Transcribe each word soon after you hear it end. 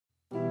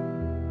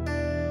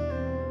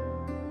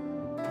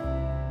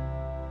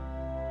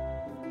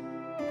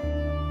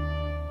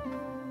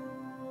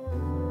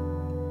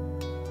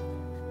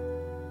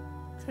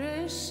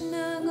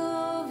Krishna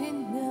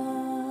Govinda,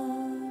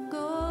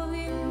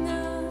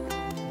 Govinda,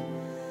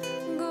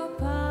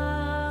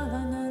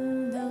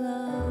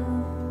 Gopalanandala.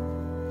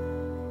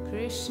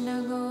 Krishna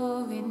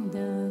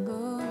Govinda,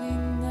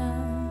 Govinda,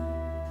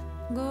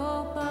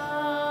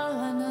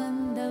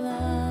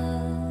 Gopalanandala.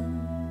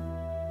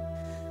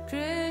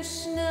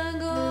 Krishna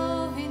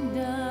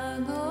Govinda,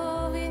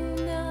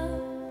 Govinda,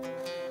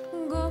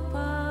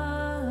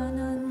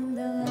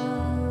 Gopalanandala.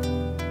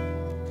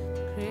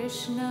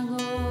 Krishna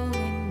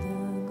Govinda,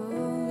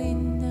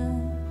 Govinda,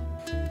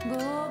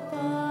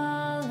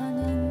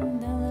 Gopalanandala.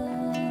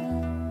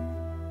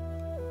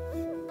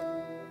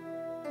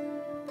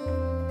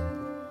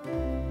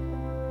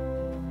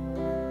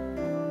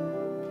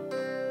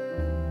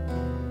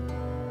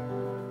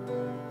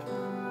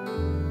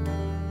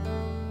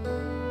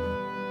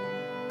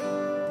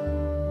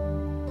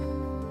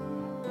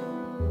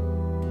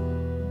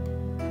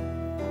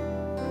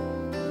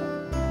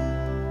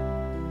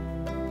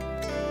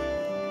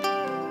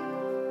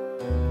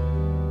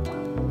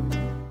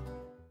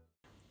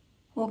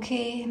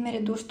 Okay,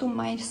 mere doस्तों,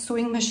 my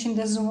sewing machine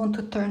doesn't want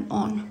to turn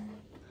on.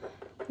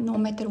 No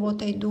matter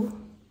what I do,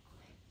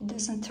 it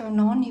doesn't turn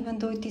on, even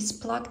though it is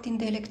plugged in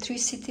the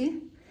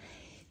electricity.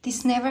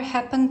 This never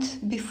happened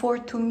before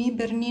to me.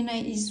 Bernina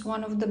is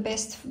one of the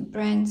best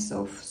brands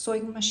of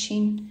sewing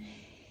machine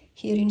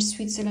here in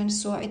Switzerland,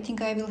 so I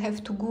think I will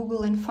have to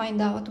Google and find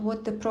out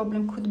what the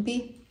problem could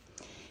be,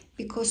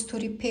 because to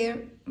repair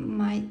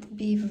might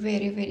be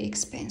very, very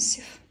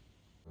expensive.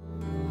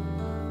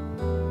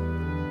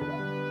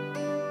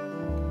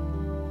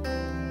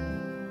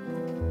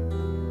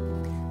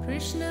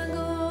 Krishna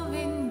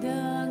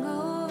Govinda,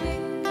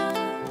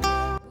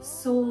 Govinda.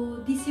 So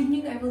this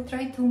evening I will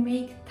try to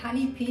make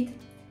Thalipeeth.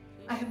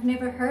 I have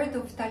never heard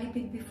of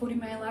Thalipeeth before in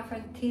my life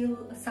until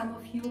some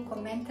of you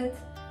commented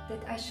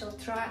that I shall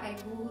try. I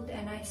googled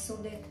and I saw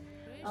that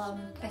I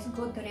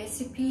got the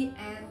recipe,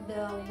 and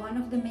one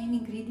of the main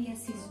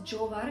ingredients is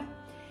jowar.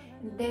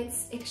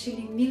 That's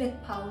actually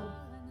millet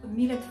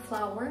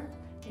flour.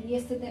 And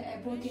yesterday I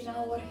bought in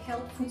our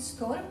health food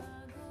store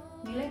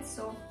millet,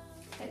 so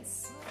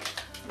let's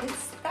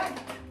start.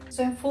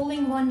 So I'm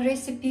following one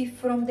recipe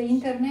from the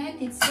internet.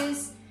 It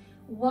says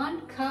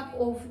 1 cup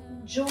of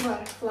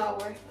jowar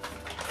flour.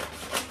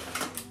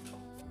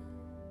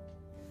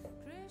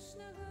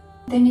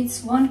 Then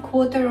it's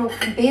 1/4 of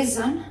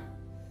besan.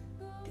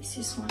 This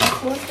is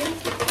 1/4.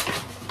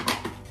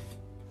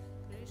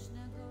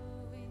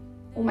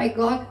 Oh my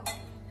God,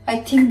 I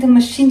think the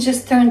machine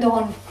just turned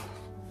on.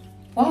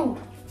 Wow.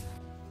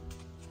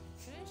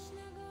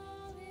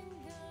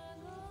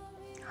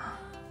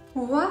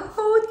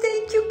 Wow,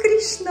 thank you,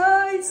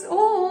 Krishna, it's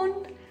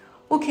on.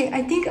 Okay,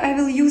 I think I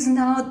will use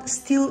now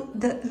still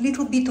the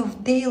little bit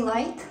of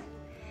daylight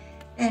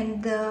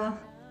and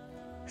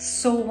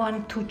sew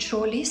 1-2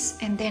 cholis,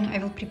 and then I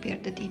will prepare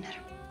the dinner.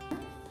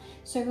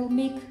 So I will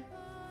make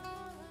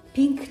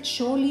pink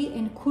choli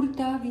and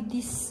kurta with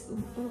this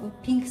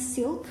pink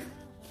silk,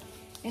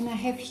 and I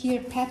have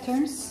here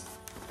patterns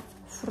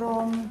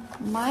from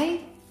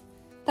my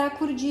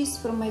Thakurjis,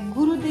 from my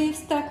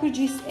Gurudev's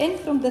Thakurjis, and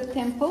from the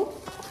temple,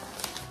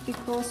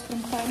 because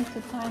from time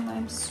to time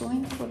I'm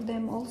sewing for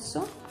them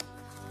also.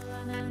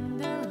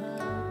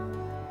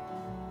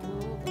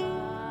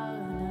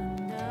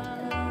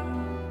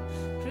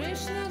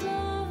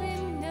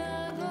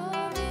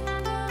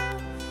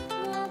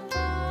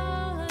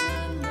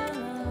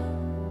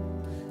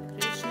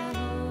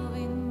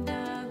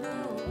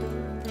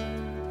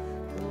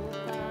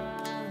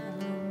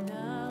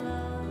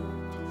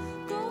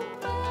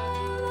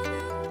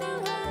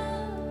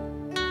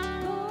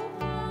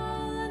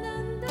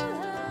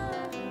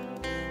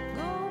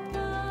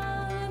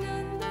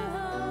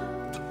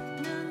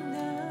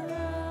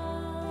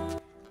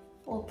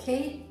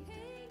 Okay,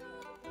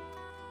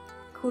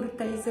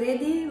 kurta is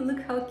ready, look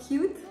how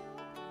cute,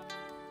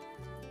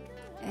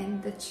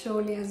 and the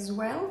choli as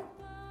well,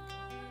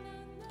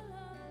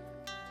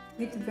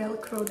 with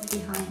velcro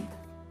behind.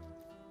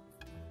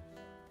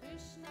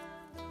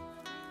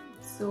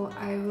 So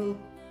I will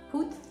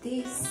put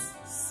this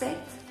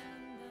set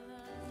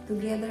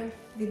together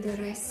with the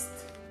rest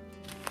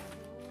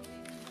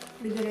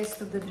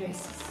of the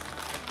dresses.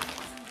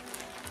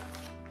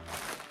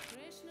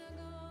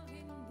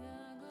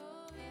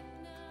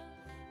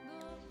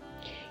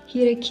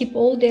 Here I keep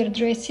all their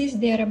dresses.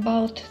 They are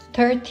about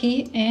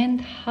 30,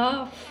 and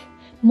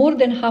more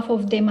than half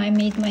of them I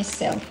made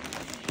myself.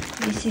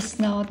 This is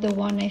now the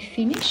one I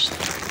finished.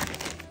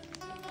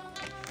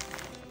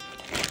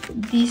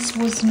 This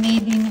was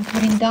made in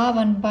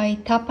Vrindavan by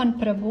Tapan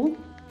Prabhu.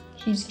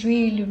 He's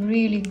really,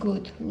 really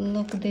good.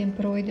 Look at the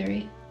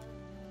embroidery.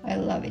 I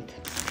love it.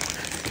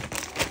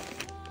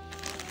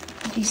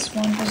 This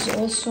one was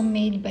also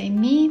made by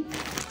me.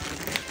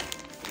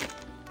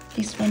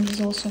 This one is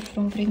also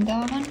from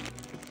Vrindavan.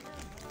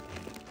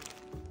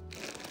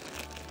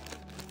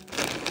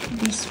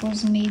 This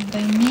was made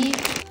by me.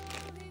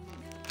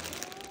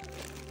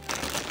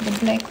 The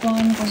black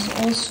one was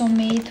also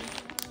made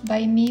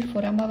by me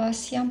for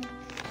Amavasya.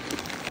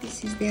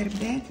 This is their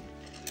bed.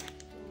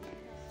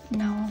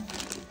 Now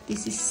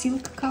this is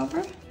silk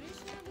cover,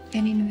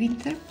 and in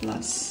winter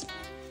plus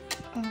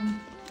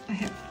I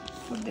have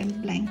for them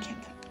blanket.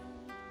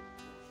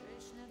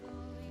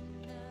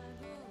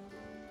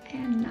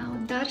 And now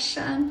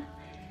darshan.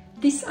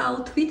 This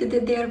outfit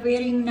that they are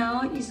wearing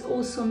now is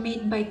also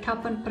made by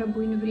Tapan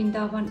Prabhu in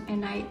Vrindavan,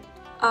 and I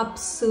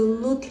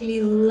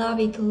absolutely love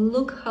it.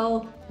 Look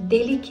how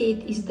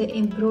delicate is the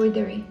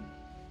embroidery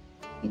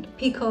with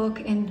peacock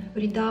and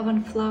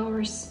Vrindavan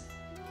flowers.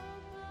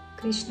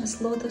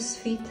 Krishna's lotus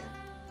feet.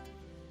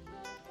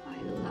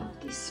 I love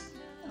this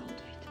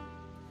outfit.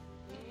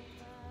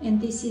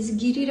 And this is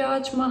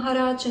Giriraj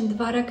Maharaj and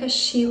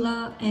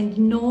Dvarakashila, and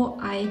no,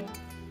 I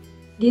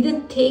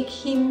didn't take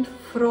him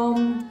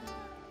from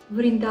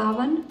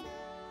Vrindavan,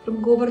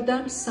 from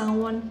Govardhan.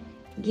 Someone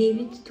gave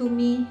it to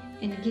me,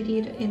 and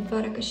Girir and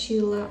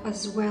Dvarakashila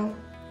as well.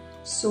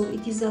 So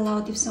it is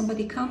allowed if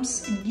somebody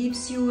comes and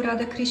gives you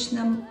Radha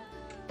Krishna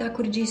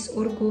Thakurji's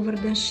or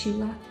Govardhan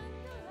Shila,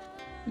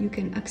 you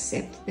can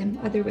accept them.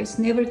 Otherwise,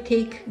 never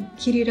take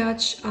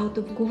Giriraj out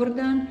of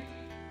Govardhan.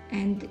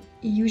 And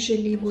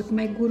usually what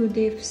my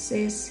Gurudev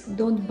says,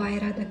 don't buy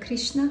Radha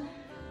Krishna,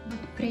 but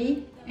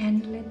pray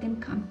and let them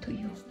come to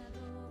you.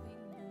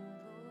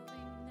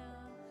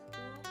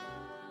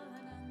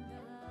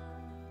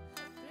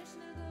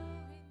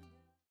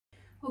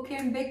 Okay,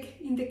 I'm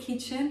back in the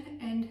kitchen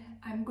and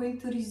I'm going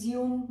to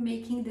resume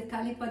making the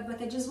Thalipeeth,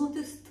 but I just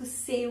wanted to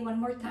say one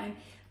more time,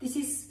 this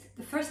is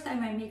the first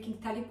time I'm making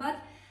Thalipeeth.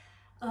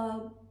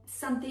 Until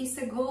some days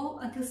ago,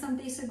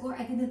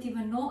 I didn't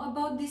even know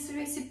about this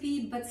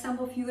recipe, but some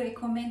of you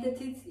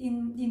recommended it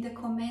in the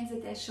comments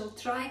that I shall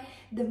try.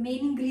 The main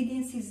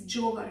ingredients is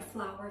jowar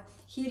flour.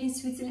 Here in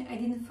Switzerland, I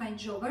didn't find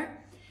jowar.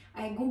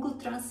 I Google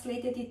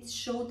translated it,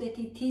 showed that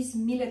it is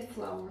millet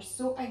flour.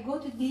 So I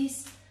got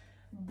this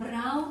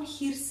brown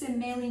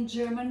Hirsemehl in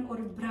German, or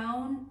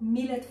brown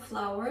millet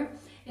flour,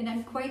 and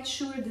I'm quite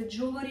sure the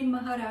jowar in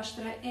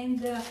Maharashtra and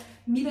the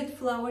millet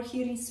flour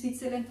here in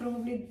Switzerland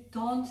probably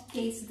don't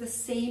taste the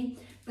same,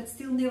 but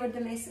still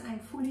nevertheless I'm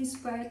fully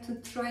inspired to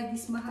try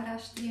this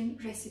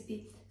Maharashtrian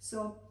recipe.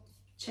 So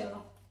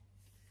cello.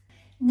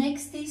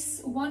 Next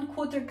is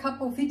 1/4 cup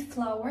of wheat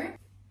flour.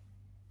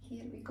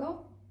 Here we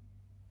go.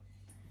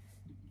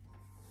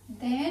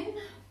 Then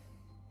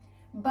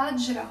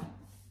bajra.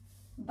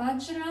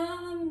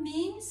 Bajra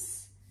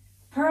means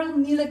pearl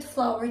millet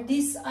flour.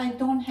 This I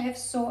don't have,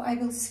 so I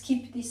will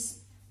skip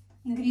this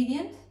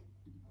ingredient.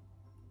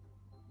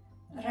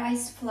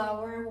 Rice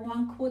flour,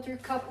 1/4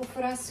 cup of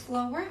rice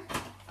flour.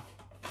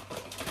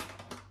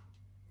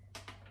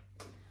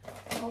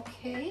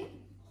 Okay.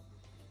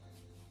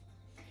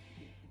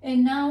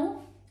 And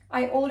now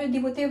I already,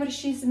 whatever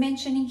she's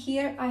mentioning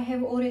here, I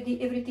have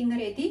already everything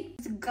ready.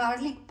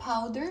 Garlic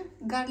powder,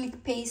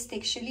 garlic paste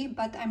actually,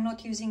 but I'm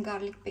not using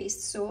garlic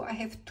paste. So I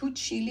have 2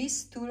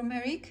 chilies,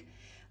 turmeric,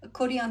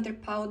 coriander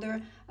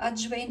powder,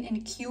 ajwain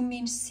and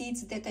cumin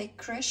seeds that I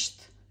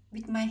crushed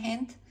with my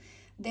hand.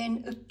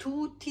 Then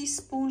 2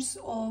 teaspoons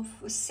of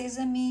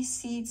sesame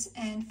seeds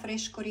and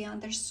fresh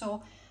coriander.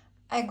 So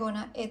I'm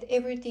gonna add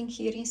everything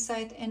here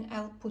inside, and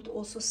I'll put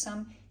also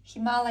some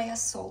Himalaya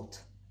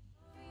salt.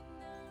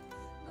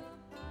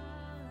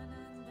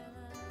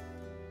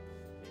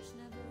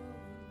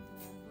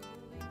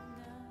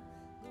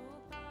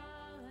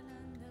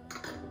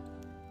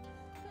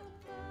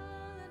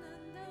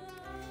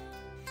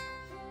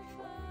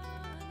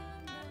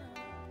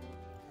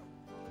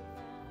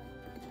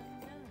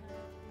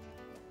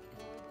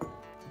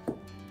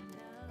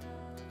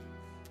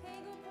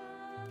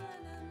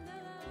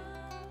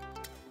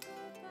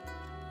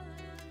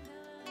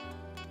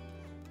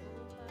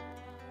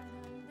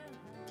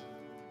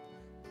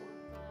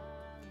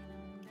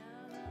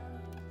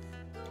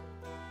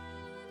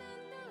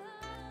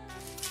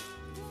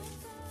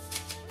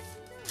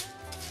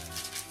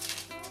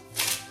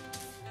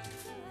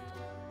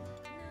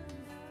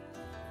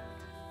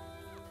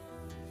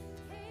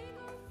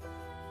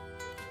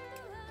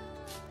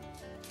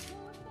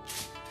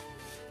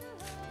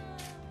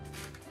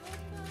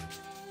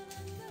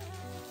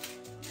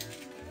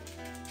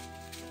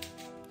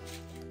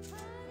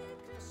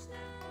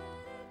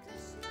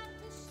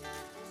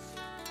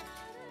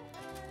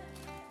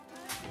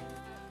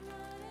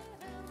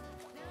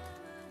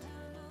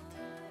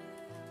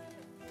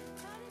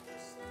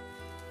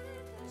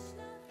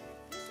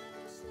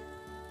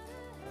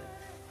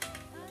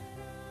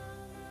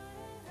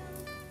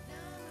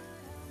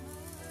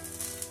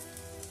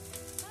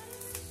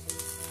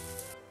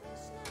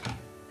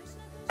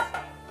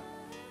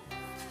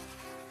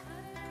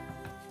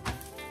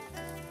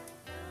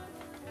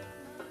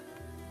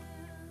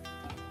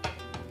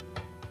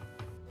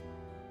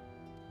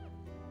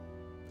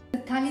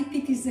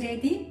 Thalipeeth is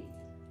ready,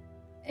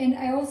 and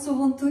I also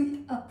want to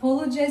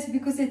apologize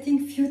because I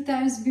think few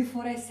times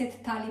before I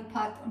said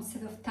Thalipeeth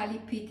instead of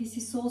Thalipeeth. This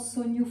is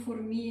also new for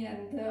me,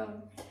 and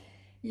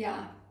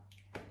yeah.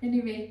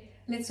 Anyway,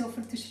 let's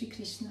offer to Shri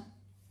Krishna.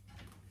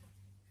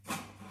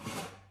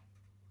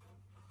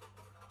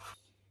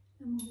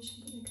 Namo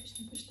Vishnu-pādāya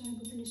Kṛṣṇa-preṣṭhāya.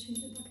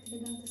 Bhutale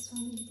Bhaktivedanta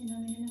Swami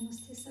nāmine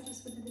namaste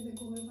Sarasvate deve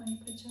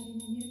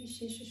gaura-vāṇī-pracāriṇe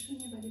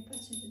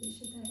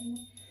nirviśeṣa-śūnyavādi-pāścātya-deśa-tāriṇe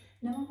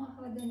Namo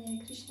Mahavadanyaya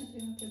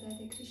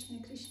Kṛṣṇa-preṣṭhāya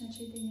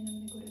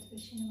Kṛṣṇa-Chaitanya-Namne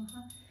Guru-Deva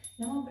Namaha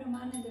Namo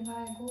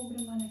Brahmana-devaya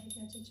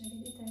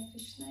Go-Brahmana-hitaja-jagaditaya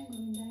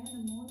Kṛṣṇa-Govindaya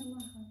Namo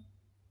Namaha.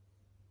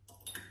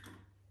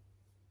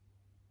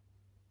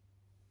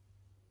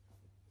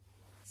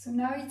 So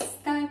now it's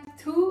time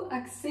to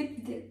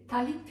accept the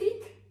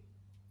Thalipeeth.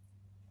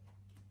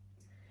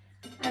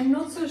 I'm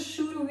not so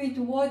sure with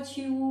what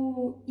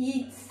you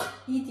eat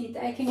it.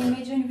 I can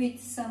imagine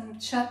with some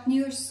chutney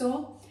or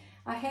so.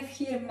 I have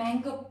here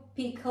mango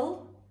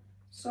pickle,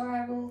 so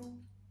I will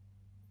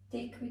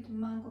take with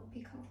mango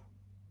pickle.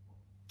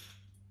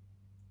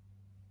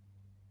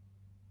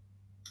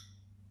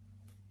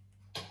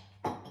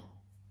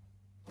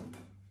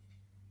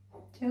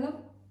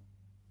 Hello.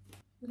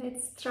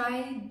 Let's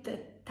try the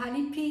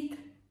Thalipeeth.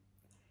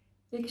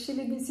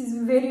 Actually, this is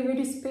very,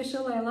 very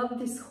special. I love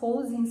these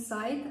holes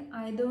inside.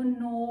 I don't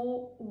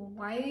know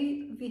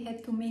why we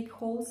had to make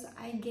holes.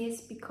 I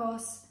guess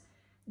because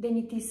then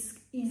it is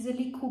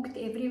easily cooked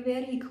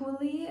everywhere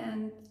equally,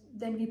 and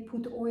then we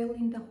put oil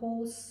in the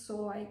holes.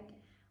 So I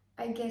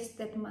guess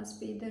that must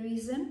be the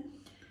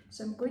reason.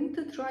 So I'm going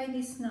to try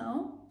this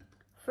now.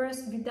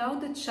 First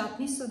without the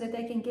chutney, so that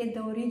I can get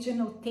the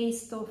original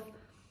taste of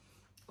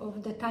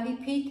the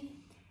Thalipeeth.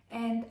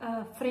 And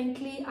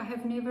frankly, I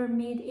have never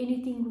made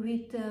anything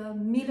with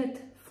millet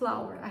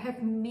flour. I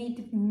have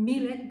made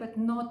millet, but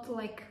not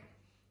like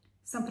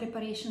some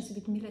preparations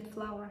with millet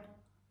flour.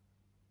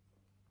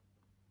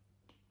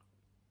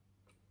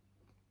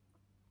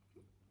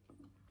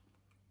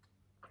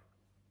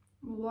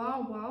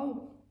 Wow,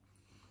 wow.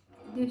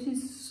 This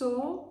is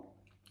so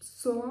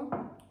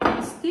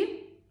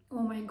tasty.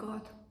 Oh my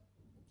God.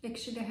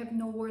 Actually, I have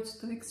no words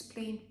to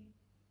explain.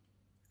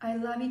 I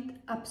love it.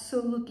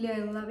 Absolutely, I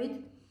love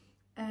it.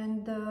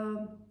 And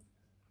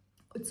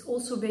it's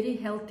also very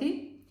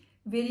healthy,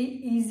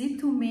 very easy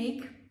to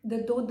make.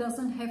 The dough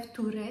doesn't have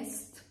to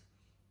rest.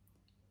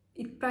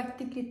 It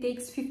practically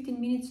takes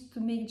 15 minutes to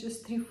make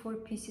just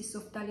 3-4 pieces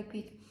of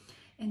Thalipeeth.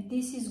 And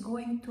this is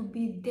going to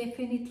be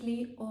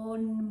definitely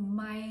on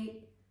my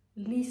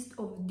list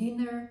of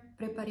dinner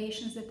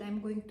preparations that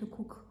I'm going to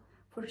cook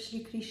for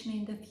Sri Krishna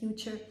in the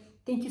future.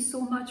 Thank you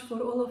so much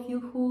for all of you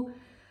who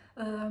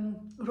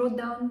wrote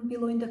down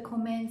below in the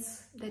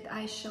comments that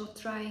I shall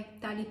try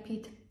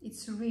Thalipeeth.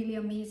 It's really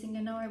amazing.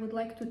 And now I would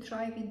like to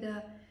try with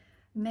the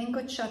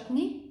mango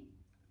chutney.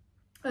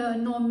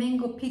 No,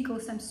 mango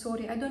pickles, I'm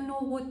sorry. I don't know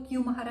what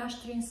you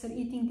Maharashtrians are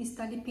eating this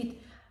Thalipeeth.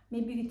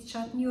 Maybe with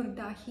chutney or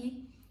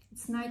dahi.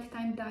 It's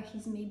nighttime, dahi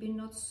is maybe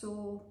not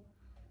so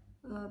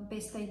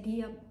best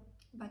idea,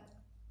 but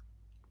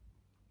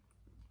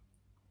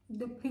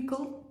the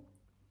pickle,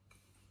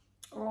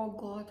 oh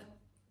God.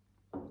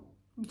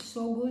 It's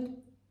so good.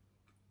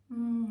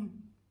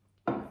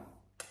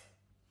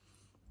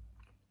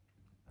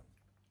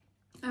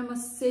 I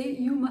must say,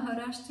 you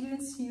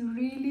Maharashtrians, you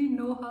really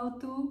know how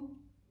to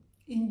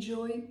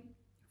enjoy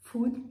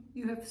food.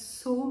 You have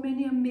so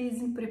many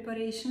amazing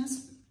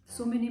preparations,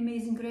 so many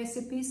amazing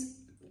recipes.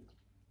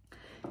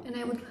 And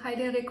I would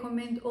highly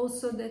recommend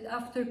also that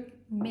after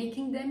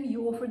making them,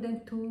 you offer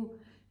them to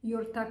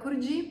your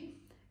Thakurji.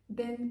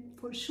 Then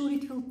for sure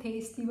it will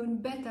taste even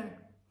better.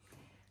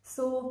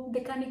 So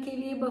दिखाने के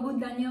लिए बहुत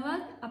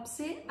धन्यवाद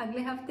आपसे.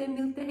 अगले हफ्ते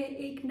मिलते हैं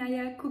एक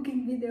नया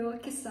कुकिंग वीडियो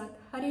के साथ.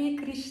 हरे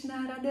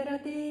कृष्णा, राधे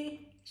राधे,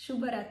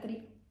 शुभ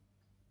रात्रि.